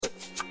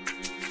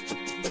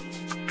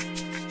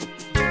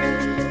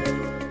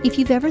If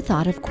you've ever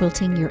thought of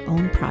quilting your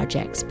own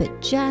projects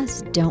but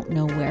just don't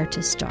know where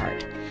to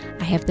start,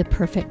 I have the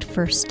perfect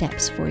first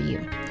steps for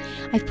you.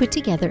 I've put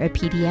together a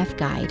PDF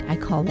guide. I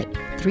call it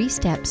 3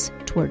 Steps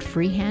Toward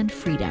Freehand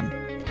Freedom.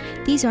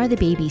 These are the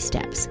baby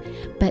steps,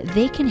 but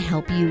they can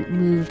help you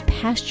move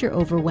past your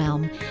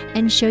overwhelm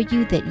and show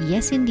you that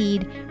yes,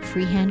 indeed,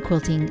 freehand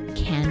quilting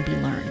can be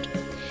learned.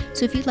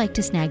 So if you'd like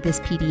to snag this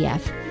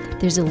PDF,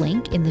 there's a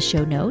link in the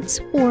show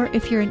notes, or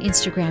if you're an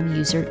Instagram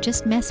user,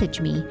 just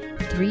message me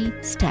 3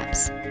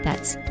 steps.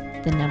 That's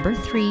the number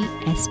 3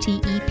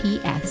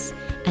 STEPS,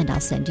 and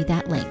I'll send you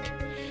that link.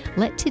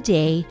 Let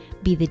today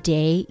be the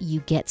day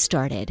you get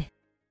started.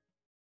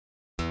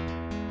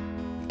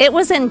 It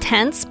was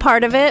intense,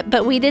 part of it,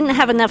 but we didn't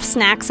have enough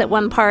snacks at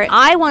one part.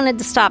 I wanted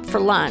to stop for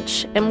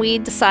lunch, and we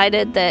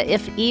decided that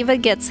if Eva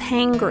gets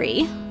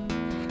hangry,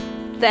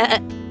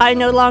 that I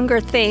no longer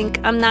think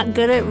I'm not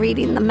good at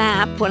reading the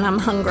map when I'm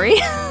hungry.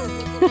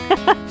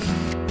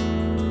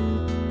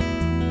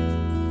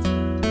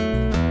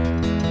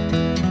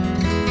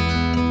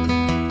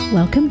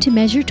 Welcome to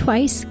Measure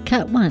Twice,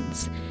 Cut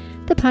Once,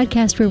 the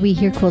podcast where we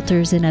hear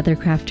quilters and other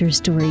crafters'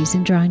 stories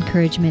and draw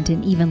encouragement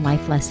and even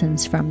life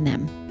lessons from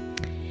them.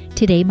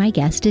 Today, my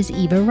guest is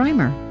Eva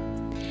Reimer.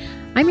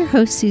 I'm your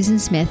host, Susan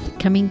Smith,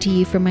 coming to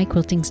you from my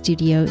quilting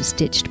studio,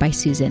 Stitched by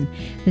Susan.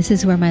 This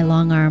is where my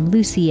long arm,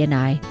 Lucy, and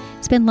I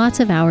spend lots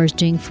of hours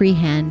doing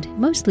freehand,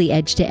 mostly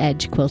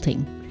edge-to-edge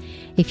quilting.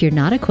 If you're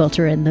not a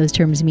quilter and those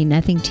terms mean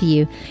nothing to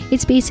you,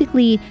 it's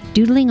basically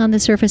doodling on the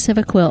surface of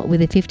a quilt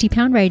with a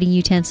 50-pound writing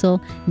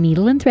utensil,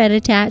 needle and thread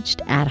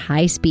attached at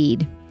high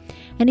speed.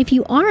 And if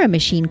you are a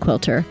machine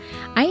quilter,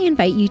 I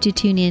invite you to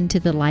tune in to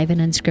the live and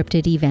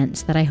unscripted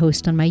events that I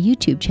host on my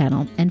YouTube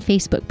channel and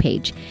Facebook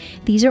page.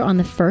 These are on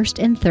the first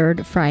and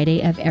third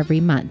Friday of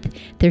every month.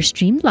 They're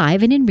streamed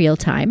live and in real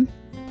time.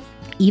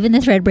 Even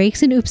the thread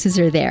breaks and oopses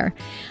are there.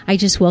 I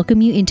just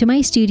welcome you into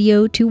my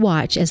studio to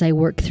watch as I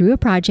work through a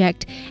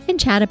project and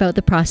chat about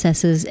the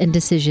processes and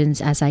decisions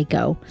as I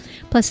go.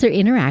 Plus, they're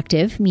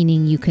interactive,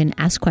 meaning you can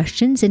ask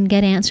questions and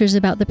get answers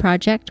about the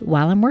project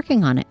while I'm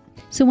working on it.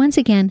 So once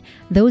again,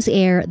 those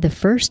air the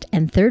first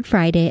and third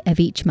Friday of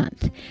each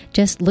month.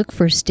 Just look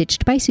for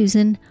Stitched by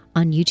Susan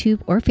on YouTube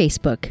or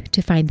Facebook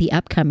to find the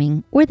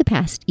upcoming or the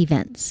past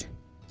events.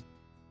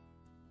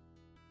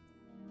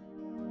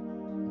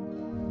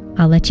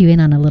 I'll let you in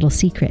on a little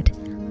secret.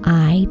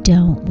 I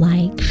don't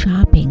like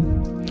shopping.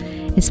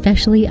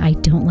 Especially, I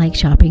don't like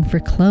shopping for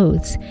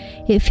clothes.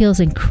 It feels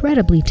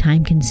incredibly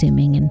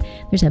time-consuming, and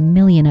there's a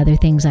million other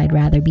things I'd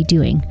rather be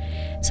doing.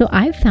 So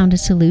I've found a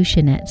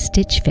solution at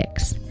Stitch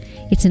Fix.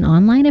 It's an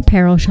online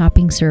apparel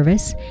shopping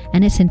service,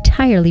 and it's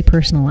entirely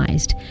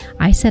personalized.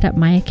 I set up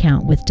my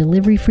account with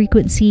delivery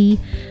frequency,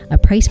 a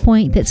price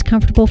point that's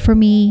comfortable for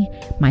me,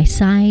 my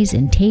size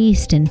and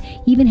taste, and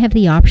even have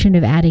the option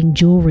of adding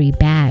jewelry,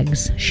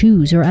 bags,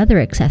 shoes, or other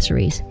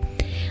accessories.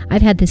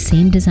 I've had the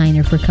same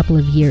designer for a couple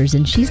of years,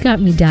 and she's got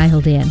me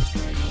dialed in.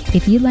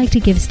 If you'd like to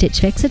give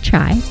Stitch Fix a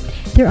try,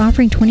 they're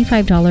offering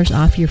 $25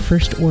 off your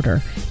first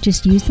order.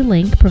 Just use the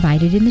link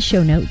provided in the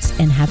show notes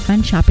and have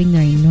fun shopping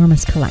their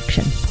enormous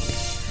collection.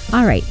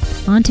 All right,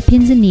 on to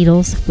pins and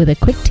needles with a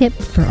quick tip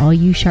for all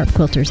you sharp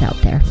quilters out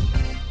there.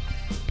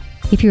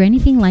 If you're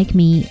anything like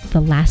me,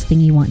 the last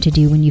thing you want to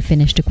do when you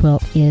finished a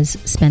quilt is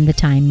spend the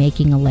time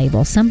making a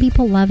label. Some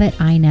people love it,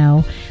 I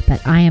know,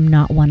 but I am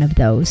not one of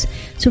those.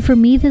 So for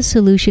me, the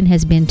solution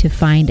has been to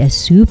find a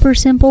super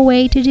simple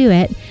way to do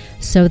it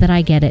so that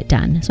I get it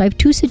done. So I have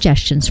 2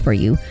 suggestions for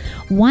you.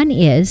 One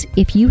is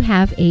if you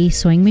have a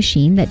sewing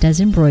machine that does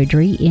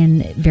embroidery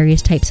in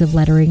various types of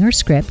lettering or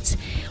scripts,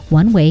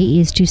 one way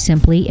is to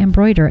simply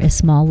embroider a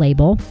small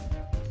label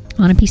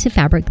on a piece of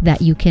fabric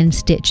that you can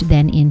stitch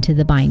then into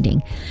the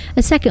binding.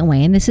 A second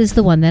way, and this is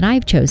the one that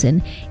I've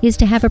chosen, is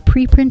to have a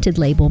pre-printed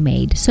label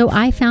made. So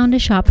I found a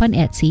shop on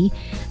Etsy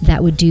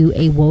that would do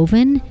a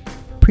woven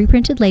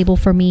pre-printed label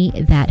for me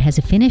that has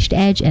a finished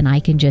edge, and I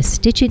can just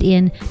stitch it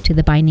in to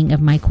the binding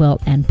of my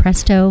quilt, and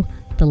presto,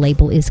 the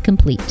label is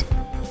complete.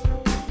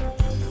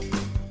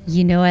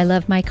 You know I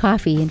love my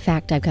coffee. In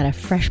fact, I've got a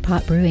fresh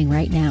pot brewing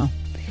right now.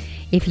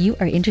 If you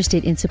are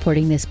interested in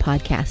supporting this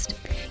podcast,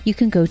 you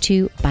can go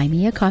to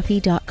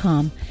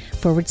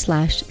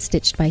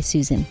buymeacoffee.com/Stitched by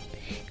Susan.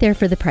 There,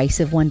 for the price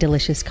of one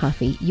delicious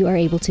coffee, you are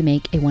able to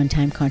make a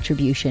one-time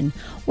contribution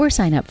or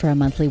sign up for a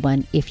monthly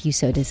one if you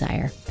so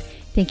desire.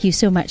 Thank you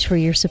so much for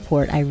your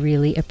support. I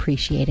really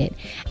appreciate it.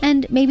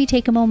 And maybe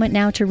take a moment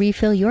now to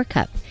refill your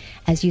cup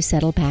as you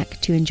settle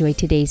back to enjoy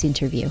today's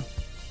interview.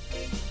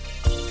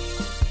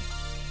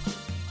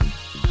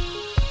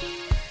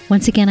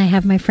 Once again, I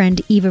have my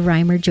friend Eva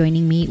Reimer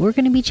joining me. We're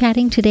going to be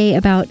chatting today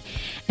about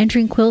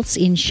entering quilts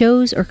in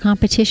shows or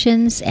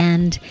competitions,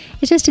 and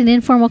it's just an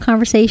informal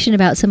conversation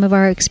about some of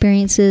our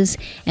experiences,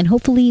 and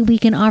hopefully we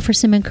can offer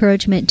some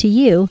encouragement to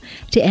you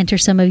to enter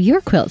some of your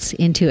quilts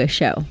into a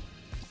show.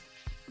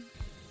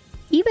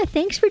 Eva,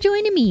 thanks for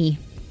joining me.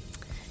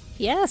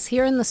 Yes,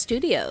 here in the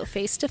studio,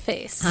 face to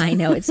face. I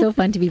know, it's so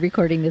fun to be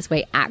recording this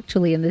way,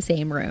 actually in the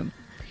same room.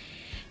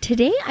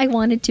 Today, I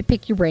wanted to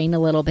pick your brain a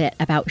little bit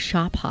about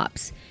shop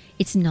hops.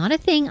 It's not a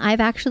thing I've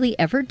actually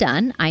ever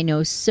done. I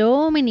know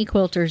so many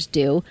quilters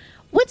do.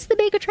 What's the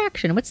big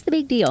attraction? What's the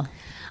big deal?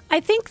 I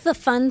think the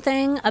fun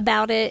thing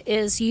about it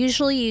is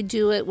usually you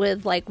do it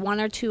with like one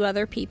or two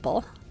other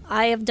people.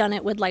 I have done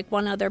it with like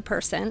one other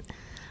person.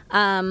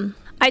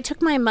 I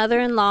took my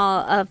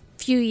mother-in-law a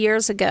few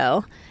years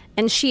ago,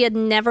 and she had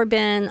never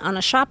been on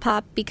a shop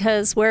hop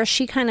because where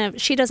she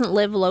doesn't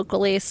live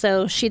locally,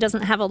 so she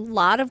doesn't have a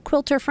lot of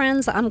quilter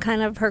friends. I'm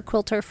kind of her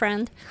quilter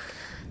friend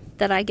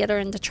that I get her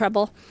into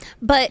trouble.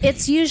 But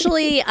it's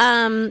usually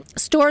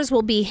stores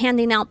will be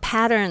handing out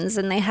patterns,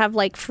 and they have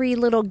like free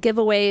little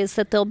giveaways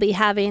that they'll be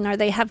having, or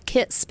they have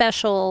kit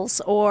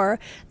specials, or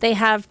they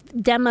have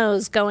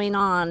demos going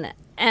on.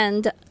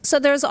 And so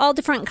there's all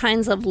different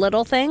kinds of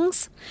little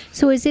things.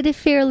 So is it a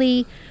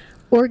fairly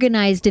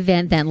organized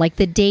event then, like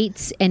the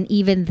dates and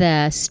even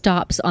the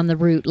stops on the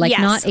route, like Yes.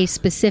 not a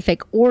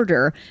specific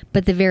order,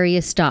 but the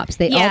various stops?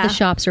 All Yeah. the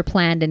shops are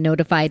planned and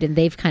notified, and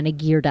they've kind of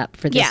geared up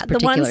for this Yeah, the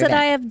particular ones that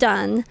event. I have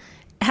done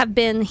have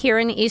been here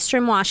in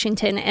Eastern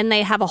Washington, and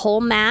they have a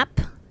whole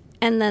map,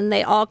 and then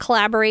they all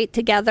collaborate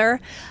together.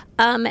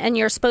 And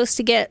you're supposed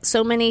to get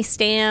so many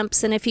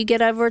stamps, and if you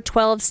get over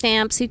 12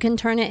 stamps, you can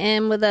turn it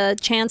in with a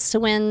chance to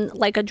win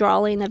like a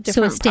drawing of So a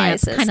different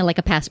stamp, prizes. kind of like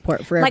a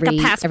passport for Like every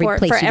a passport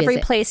place for you every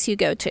visit. place you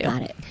go to.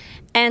 Got it.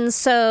 And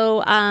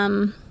so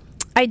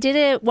I did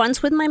it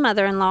once with my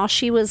mother-in-law.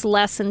 She was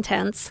less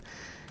intense.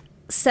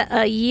 So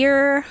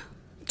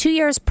 2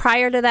 years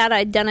prior to that,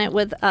 I'd done it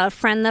with a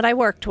friend that I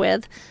worked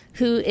with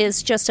who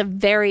is just a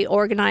very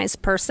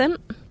organized person.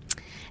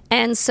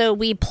 And so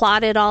we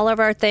plotted all of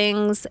our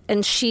things,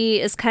 and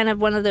she is kind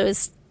of one of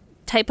those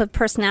type of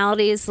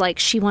personalities, like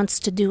she wants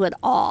to do it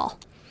all.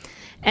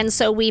 And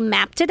so we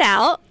mapped it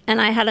out, and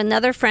I had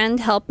another friend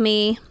help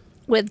me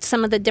with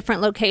some of the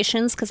different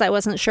locations because I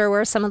wasn't sure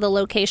where some of the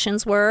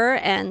locations were,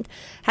 and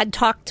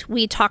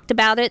we talked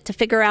about it to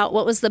figure out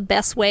what was the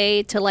best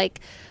way to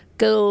like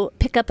go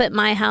pick up at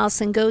my house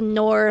and go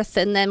north,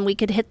 and then we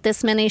could hit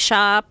this many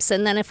shops,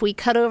 and then if we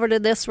cut over to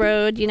this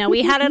road,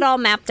 we had it all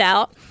mapped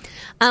out.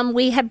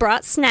 We had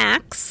brought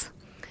snacks.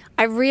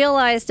 I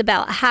realized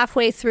about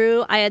halfway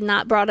through I had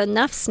not brought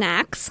enough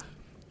snacks.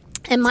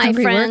 And my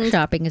Hungry friend... work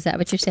shopping, is that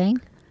what you're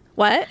saying?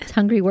 What? It's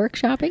hungry work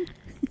shopping?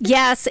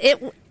 Yes, it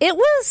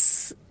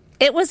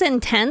was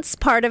intense,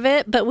 part of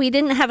it, but we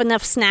didn't have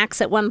enough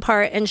snacks at one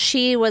part, and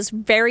she was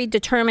very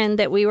determined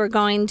that we were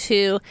going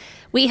to...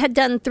 We had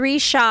done 3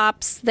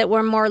 shops that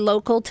were more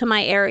local to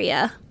my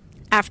area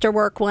after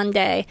work one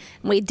day.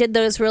 And we did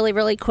those really,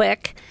 really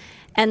quick.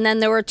 And then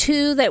there were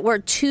 2 that were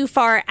too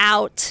far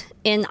out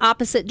in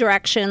opposite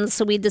directions,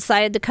 so we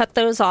decided to cut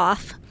those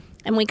off.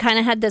 And we kind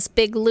of had this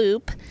big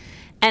loop.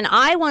 And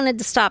I wanted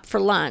to stop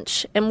for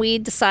lunch, and we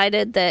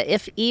decided that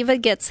if Eva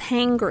gets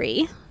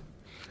hangry,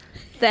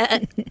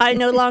 that I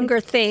no longer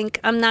think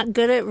I'm not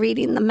good at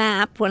reading the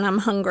map when I'm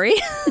hungry.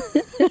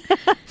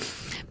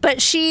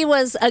 But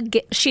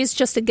she's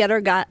just a get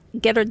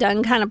her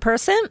done kind of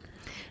person.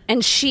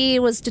 And she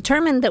was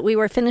determined that we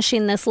were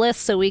finishing this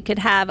list so we could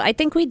have, I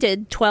think we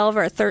did 12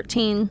 or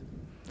 13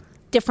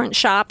 different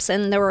shops,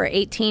 and there were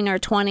 18 or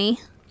 20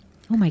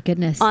 Oh my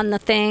goodness. on the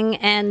thing.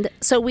 And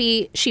so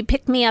she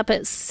picked me up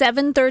at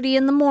 7:30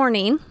 in the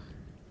morning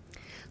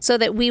so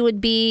that we would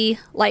be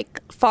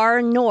like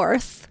far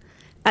north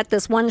at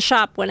this one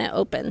shop when it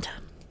opened.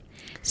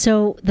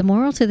 So the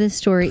moral to this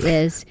story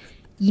is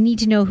you need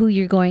to know who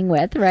you're going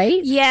with,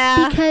 right?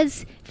 Yeah.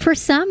 Because for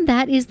some,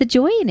 that is the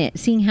joy in it,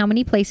 seeing how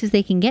many places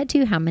they can get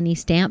to, how many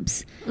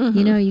stamps,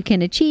 you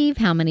can achieve,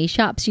 how many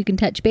shops you can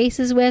touch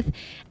bases with.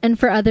 And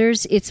for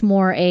others, it's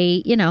more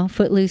a,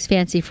 footloose,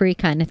 fancy-free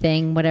kind of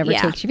thing, whatever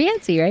Yeah. takes your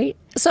fancy, right?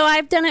 So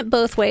I've done it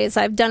both ways.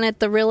 I've done it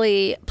the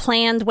really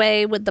planned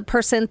way with the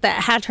person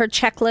that had her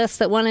checklist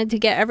that wanted to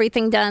get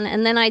everything done.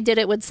 And then I did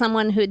it with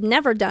someone who'd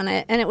never done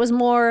it. And it was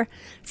more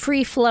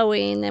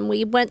free-flowing. And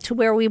we went to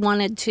where we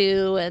wanted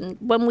to. And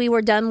when we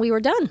were done, we were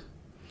done.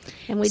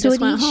 And we So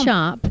just at went each home.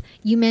 shop,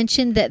 you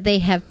mentioned that they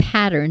have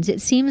patterns. It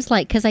seems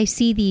like, because I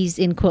see these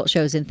in quilt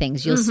shows and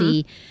things, you'll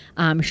see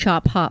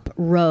shop hop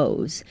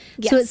rows.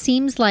 So Yes. it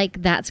seems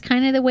like that's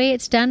kind of the way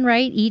it's done,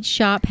 right? Each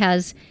shop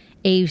has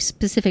a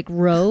specific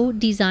row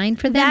designed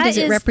for them. That Does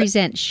it is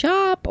represent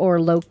shop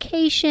or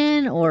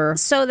location or...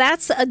 So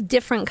that's a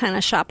different kind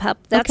of shop hop.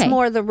 That's Okay.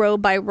 more the row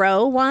by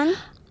row one.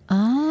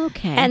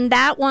 Okay. And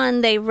that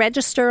one, they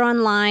register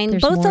online.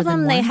 There's Both more of them,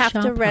 than they one have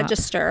shop to hop.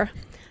 register.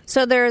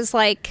 So there's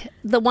like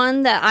the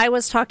one that I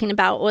was talking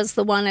about was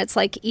the one, it's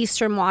like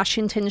Eastern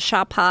Washington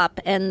Shop Hop,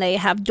 and they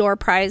have door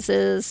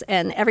prizes,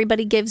 and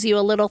everybody gives you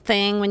a little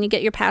thing when you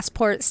get your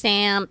passport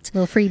stamped,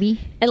 little freebie.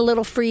 and a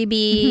little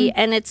freebie.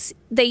 And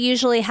they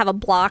usually have a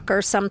block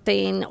or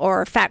something,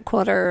 or fat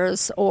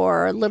quarters,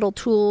 or little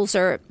tools,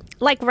 or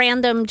like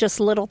random just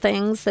little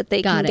things that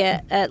they Got can it.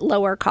 get at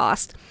lower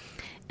cost.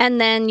 And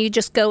then you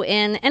just go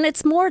in, and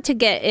it's more to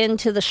get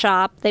into the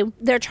shop.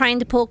 They're trying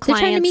to pull They're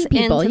trying to clients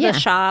meet people, into yeah. the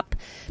shop,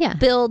 Yeah.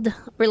 build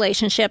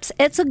relationships.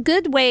 It's a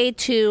good way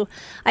to,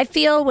 I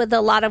feel with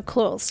a lot of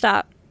quilt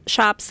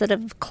shops that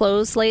have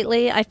closed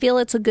lately, I feel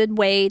it's a good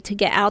way to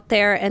get out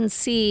there and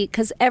see,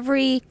 because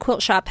every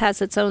quilt shop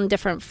has its own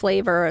different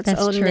flavor, its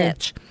That's own true.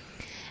 niche.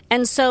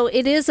 And so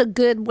it is a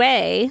good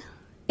way,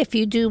 if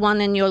you do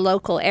one in your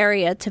local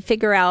area, to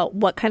figure out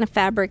what kind of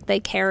fabric they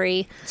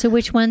carry. So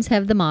which ones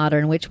have the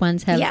modern, which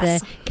ones have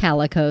Yes. the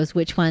calicos,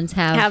 which ones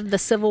have The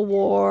Civil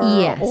War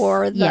Yes,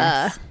 or the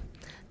yes.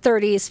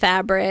 30s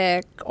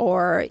fabric,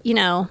 or,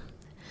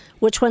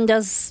 which one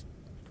does...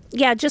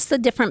 Yeah, just the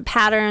different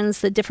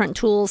patterns, the different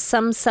tools.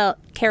 Some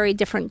carry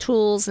different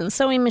tools and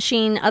sewing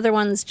machine. Other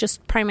ones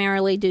just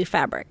primarily do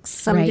fabrics.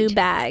 Some Right. do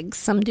bags.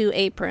 Some do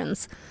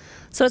aprons.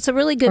 So it's a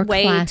really good Or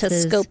way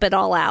classes. to scope it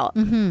all out.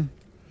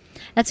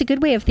 That's a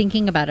good way of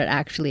thinking about it,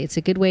 actually. It's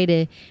a good way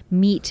to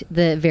meet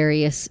the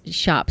various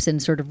shops and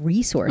sort of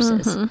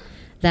resources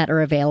that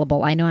are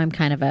available. I know I'm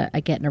kind of a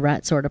get in a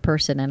rut sort of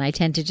person, and I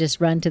tend to just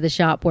run to the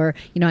shop where,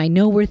 I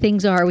know where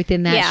things are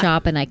within that Yeah.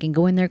 shop, and I can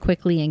go in there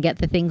quickly and get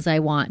the things I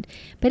want.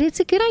 But it's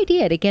a good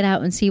idea to get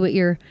out and see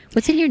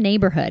what's in your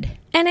neighborhood.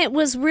 And it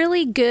was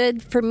really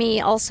good for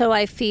me also,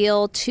 I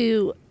feel,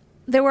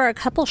 there were a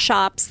couple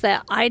shops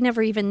that I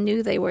never even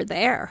knew they were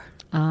there.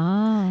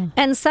 Oh.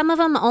 And some of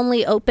them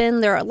only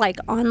open, they're like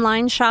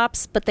online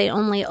shops, but they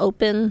only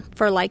open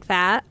for like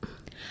that.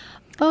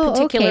 Oh,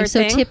 Particular okay. So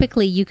thing.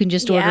 typically you can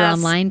just order Yes.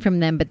 online from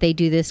them, but they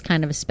do this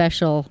kind of a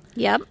special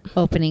Yep.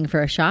 opening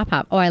for a shop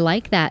hop. Oh, I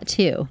like that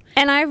too.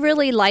 And I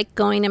really like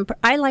going and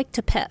I like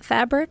to pet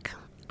fabric.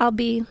 I'll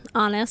be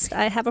honest.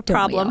 I have a Don't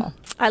we problem. all?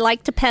 I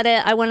like to pet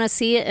it. I want to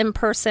see it in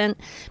person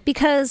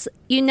because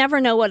you never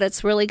know what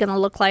it's really going to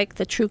look like,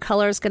 the true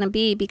color is going to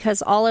be,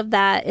 because all of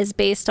that is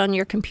based on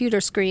your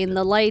computer screen,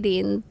 the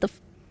lighting,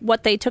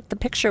 what they took the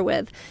picture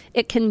with.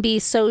 It can be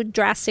so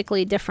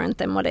drastically different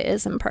than what it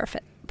is in person.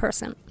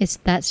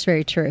 That's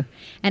very true.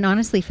 And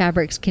honestly,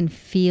 fabrics can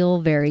feel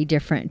very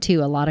different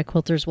too. A lot of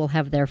quilters will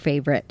have their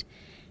favorite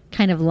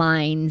kind of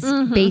lines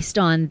based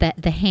on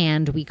the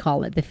hand, we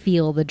call it, the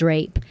feel, the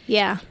drape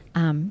Yeah.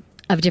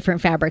 of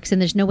different fabrics. And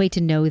there's no way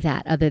to know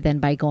that other than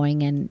by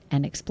going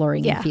and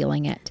exploring Yeah. and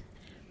feeling it.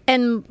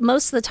 And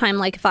most of the time,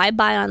 like if I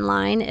buy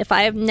online, if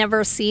I have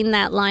never seen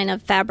that line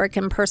of fabric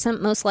in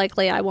person, most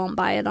likely I won't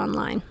buy it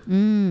online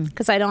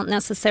because I don't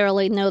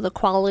necessarily know the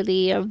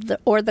quality of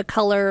the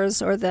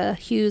colors or the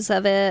hues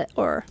of it.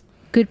 Or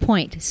Good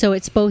point. So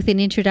it's both an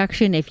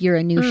introduction if you're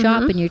a new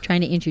shop and you're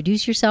trying to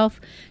introduce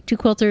yourself to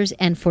quilters,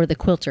 and for the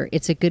quilter,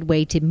 it's a good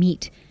way to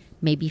meet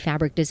maybe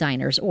fabric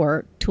designers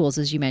or tools,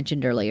 as you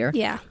mentioned earlier,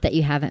 Yeah. that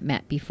you haven't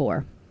met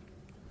before.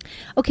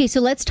 Okay,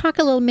 so let's talk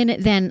a little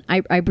minute then.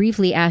 I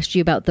briefly asked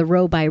you about the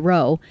row by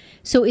row.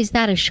 So is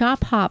that a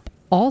shop hop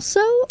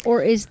also,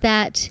 or is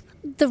that...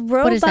 the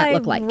row What does that by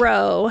look like?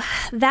 row,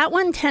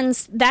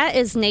 that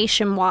is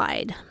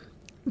nationwide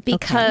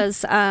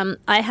because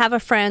I have a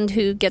friend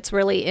who gets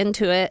really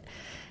into it.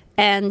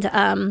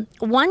 And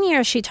one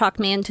year she talked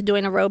me into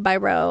doing a row by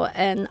row,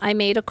 and I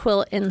made a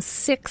quilt in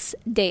 6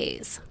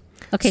 days.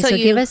 Okay, so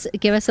give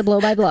us a blow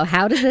by blow.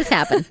 How does this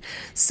happen?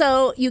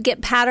 So you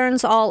get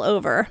patterns all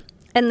over.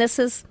 And this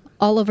is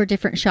All over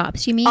different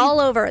shops, you mean? all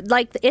over.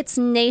 Like, it's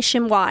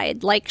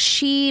nationwide. Like,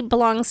 she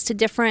belongs to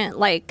different,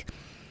 like,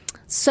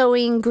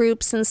 sewing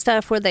groups and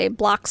stuff where they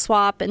block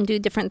swap and do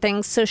different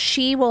things. So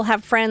she will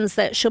have friends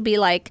that she'll be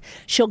like,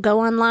 she'll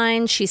go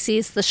online. She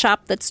sees the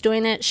shop that's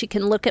doing it. She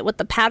can look at what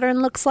the pattern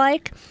looks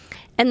like.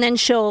 And then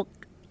she'll,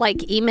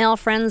 like, email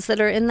friends that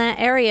are in that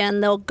area,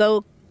 and they'll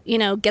go,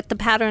 get the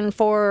pattern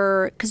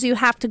because you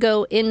have to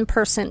go in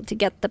person to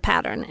get the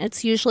pattern.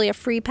 It's usually a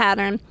free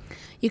pattern.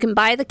 You can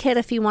buy the kit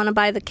if you want to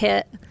buy the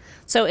kit.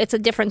 So it's a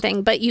different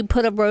thing. But you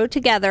put a row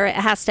together. It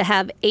has to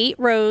have 8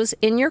 rows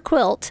in your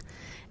quilt.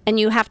 And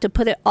you have to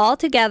put it all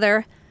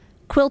together,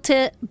 quilt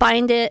it,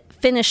 bind it,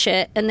 finish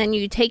it. And then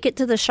you take it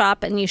to the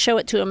shop and you show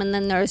it to them. And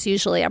then there's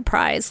usually a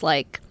prize.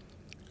 Like,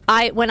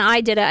 when I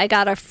did it, I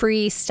got a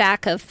free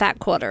stack of fat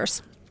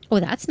quarters.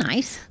 Oh, that's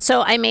nice.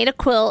 So I made a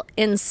quilt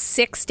in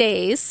 6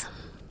 days.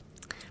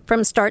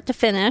 From start to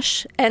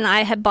finish, and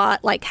I had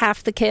bought like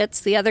half the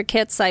kits. The other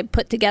kits I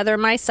put together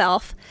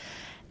myself,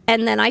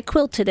 and then I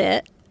quilted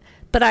it.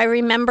 But I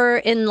remember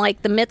in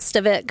like the midst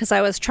of it, because I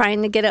was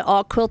trying to get it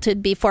all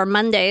quilted before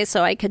Monday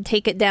so I could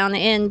take it down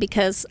in,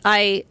 because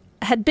I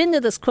had been to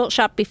this quilt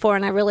shop before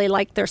and I really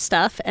liked their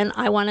stuff, and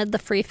I wanted the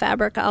free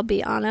fabric, I'll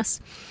be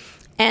honest.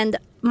 And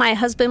my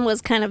husband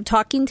was kind of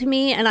talking to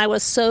me, and I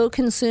was so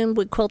consumed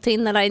with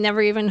quilting that I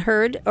never even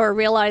heard or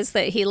realized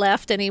that he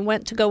left and he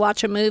went to go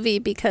watch a movie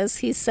because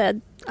he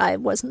said I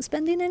wasn't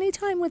spending any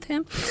time with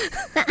him.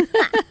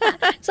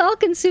 It's all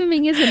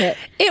consuming, isn't it?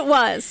 It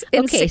was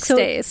in 6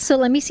 days. So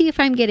let me see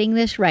if I'm getting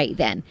this right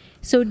then.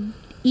 So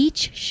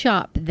each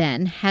shop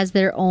then has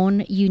their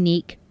own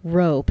unique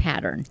row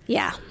pattern.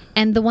 Yeah.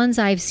 And the ones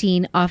I've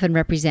seen often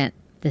represent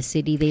the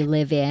city they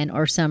live in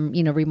or some,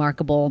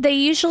 remarkable They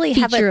usually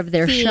have feature a of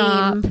their theme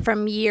shop.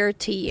 from year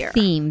to year.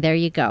 Theme. There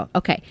you go.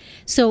 Okay.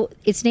 So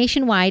it's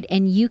nationwide,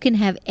 and you can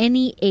have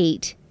any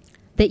 8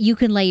 that you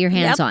can lay your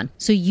hands Yep. on.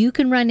 So you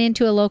can run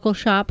into a local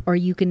shop, or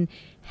you can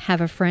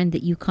have a friend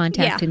that you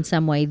contact in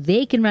some way.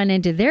 They can run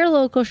into their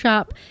local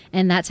shop,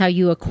 and that's how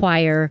you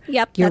acquire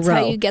your that's row.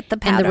 how you get the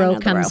pattern. And the row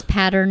of comes the row.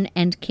 pattern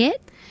and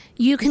kit?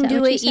 You can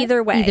do it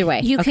either way. Either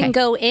way. You Okay. can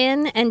go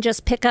in and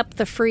just pick up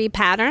the free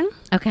pattern.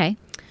 Okay.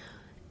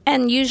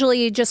 And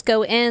usually you just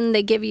go in,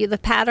 they give you the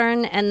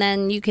pattern, and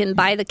then you can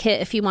buy the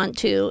kit if you want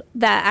to.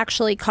 That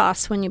actually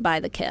costs when you buy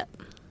the kit.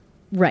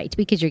 Right,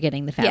 because you're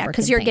getting the fabric. Yeah,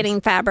 because you're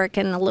getting fabric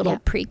and a little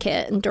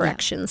pre-kit and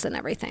directions and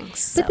everything.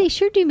 So. But they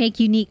sure do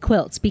make unique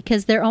quilts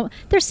because they're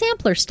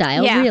sampler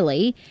style,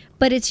 really.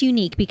 But it's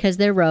unique because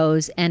they're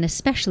rows, and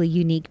especially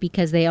unique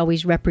because they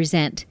always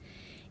represent,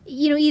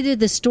 either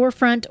the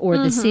storefront or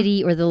the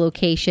city or the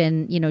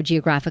location,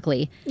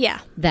 geographically. Yeah,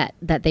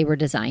 that they were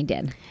designed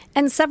in.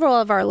 And several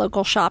of our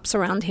local shops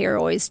around here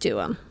always do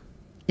them.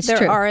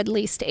 There are at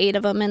least 8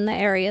 of them in the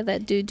area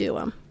that do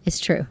them. It's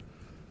true.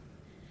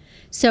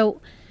 So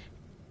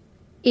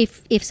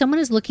if someone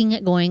is looking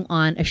at going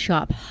on a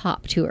shop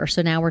hop tour,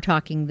 so now we're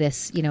talking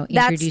this, introducing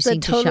to shops. That's the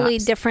totally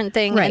different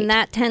thing. Right. And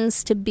that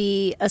tends to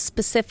be a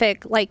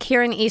specific, like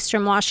here in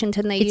Eastern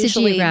Washington, it's a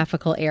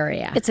geographical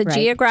area. It's a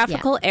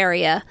geographical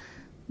area.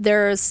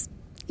 There's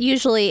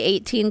usually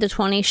 18 to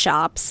 20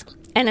 shops.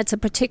 And it's a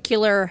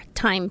particular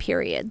time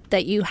period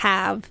that you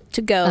have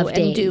to go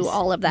and do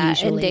all of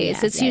that in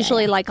days. It's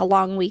usually like a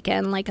long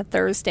weekend, like a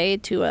Thursday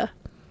to a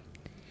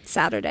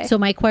Saturday. So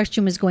my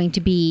question was going to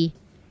be,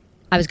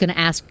 I was going to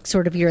ask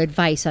sort of your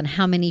advice on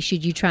how many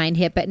should you try and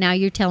hit, but now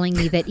you're telling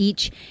me that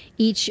each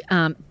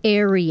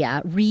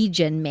area,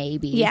 region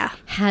maybe,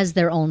 has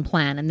their own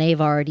plan, and they've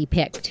already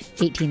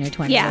picked 18 or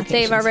 20 Yeah, locations.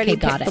 they've already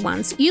picked the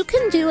ones. You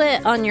can do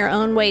it on your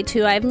own way,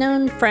 too. I've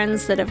known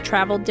friends that have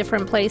traveled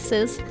different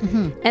places,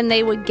 and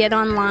they would get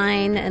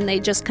online, and they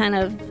just kind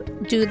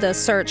of do the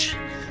search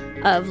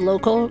of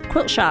local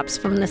quilt shops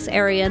from this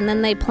area, and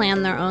then they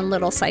plan their own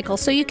little cycle.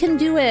 So you can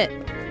do it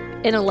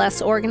in a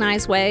less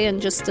organized way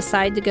and just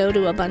decide to go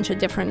to a bunch of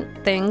different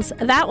things.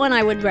 That one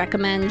I would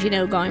recommend,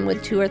 going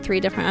with 2 or 3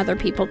 different other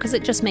people because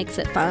it just makes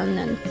it fun.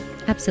 And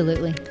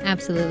Absolutely.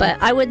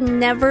 But I would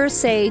never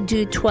say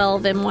do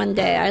 12 in one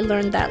day. I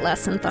learned that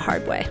lesson the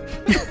hard way.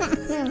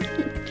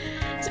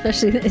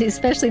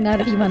 Especially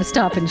not if you want to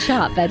stop and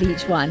shop at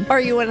each one. Or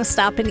you want to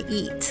stop and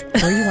eat.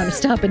 Or you want to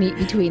stop and eat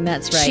between,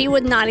 that's right. She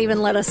would not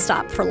even let us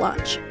stop for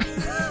lunch.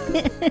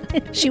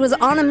 She was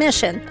on a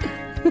mission.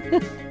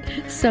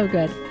 So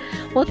good.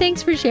 Well,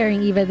 thanks for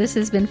sharing, Eva. This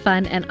has been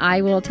fun, and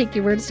I will take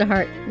your words to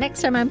heart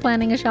next time I'm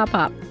planning a shop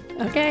hop.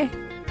 Okay.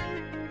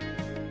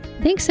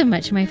 Thanks so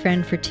much, my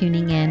friend, for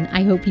tuning in.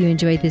 I hope you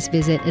enjoyed this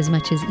visit as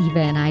much as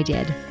Eva and I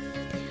did.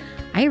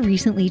 I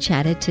recently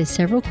chatted to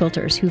several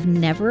quilters who've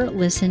never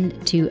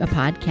listened to a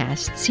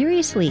podcast.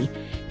 Seriously,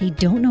 they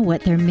don't know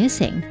what they're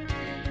missing.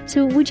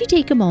 So would you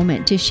take a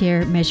moment to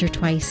share Measure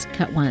Twice,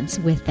 Cut Once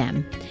with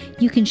them?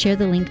 You can share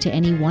the link to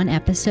any one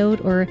episode,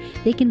 or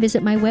they can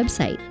visit my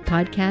website,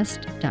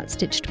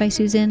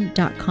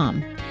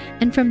 podcast.stitchedbysusan.com.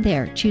 And from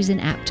there, choose an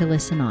app to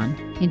listen on.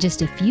 In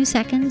just a few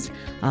seconds,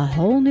 a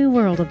whole new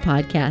world of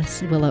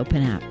podcasts will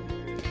open up.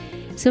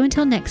 So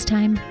until next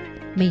time,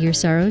 may your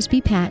sorrows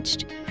be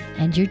patched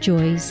and your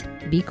joys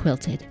be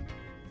quilted.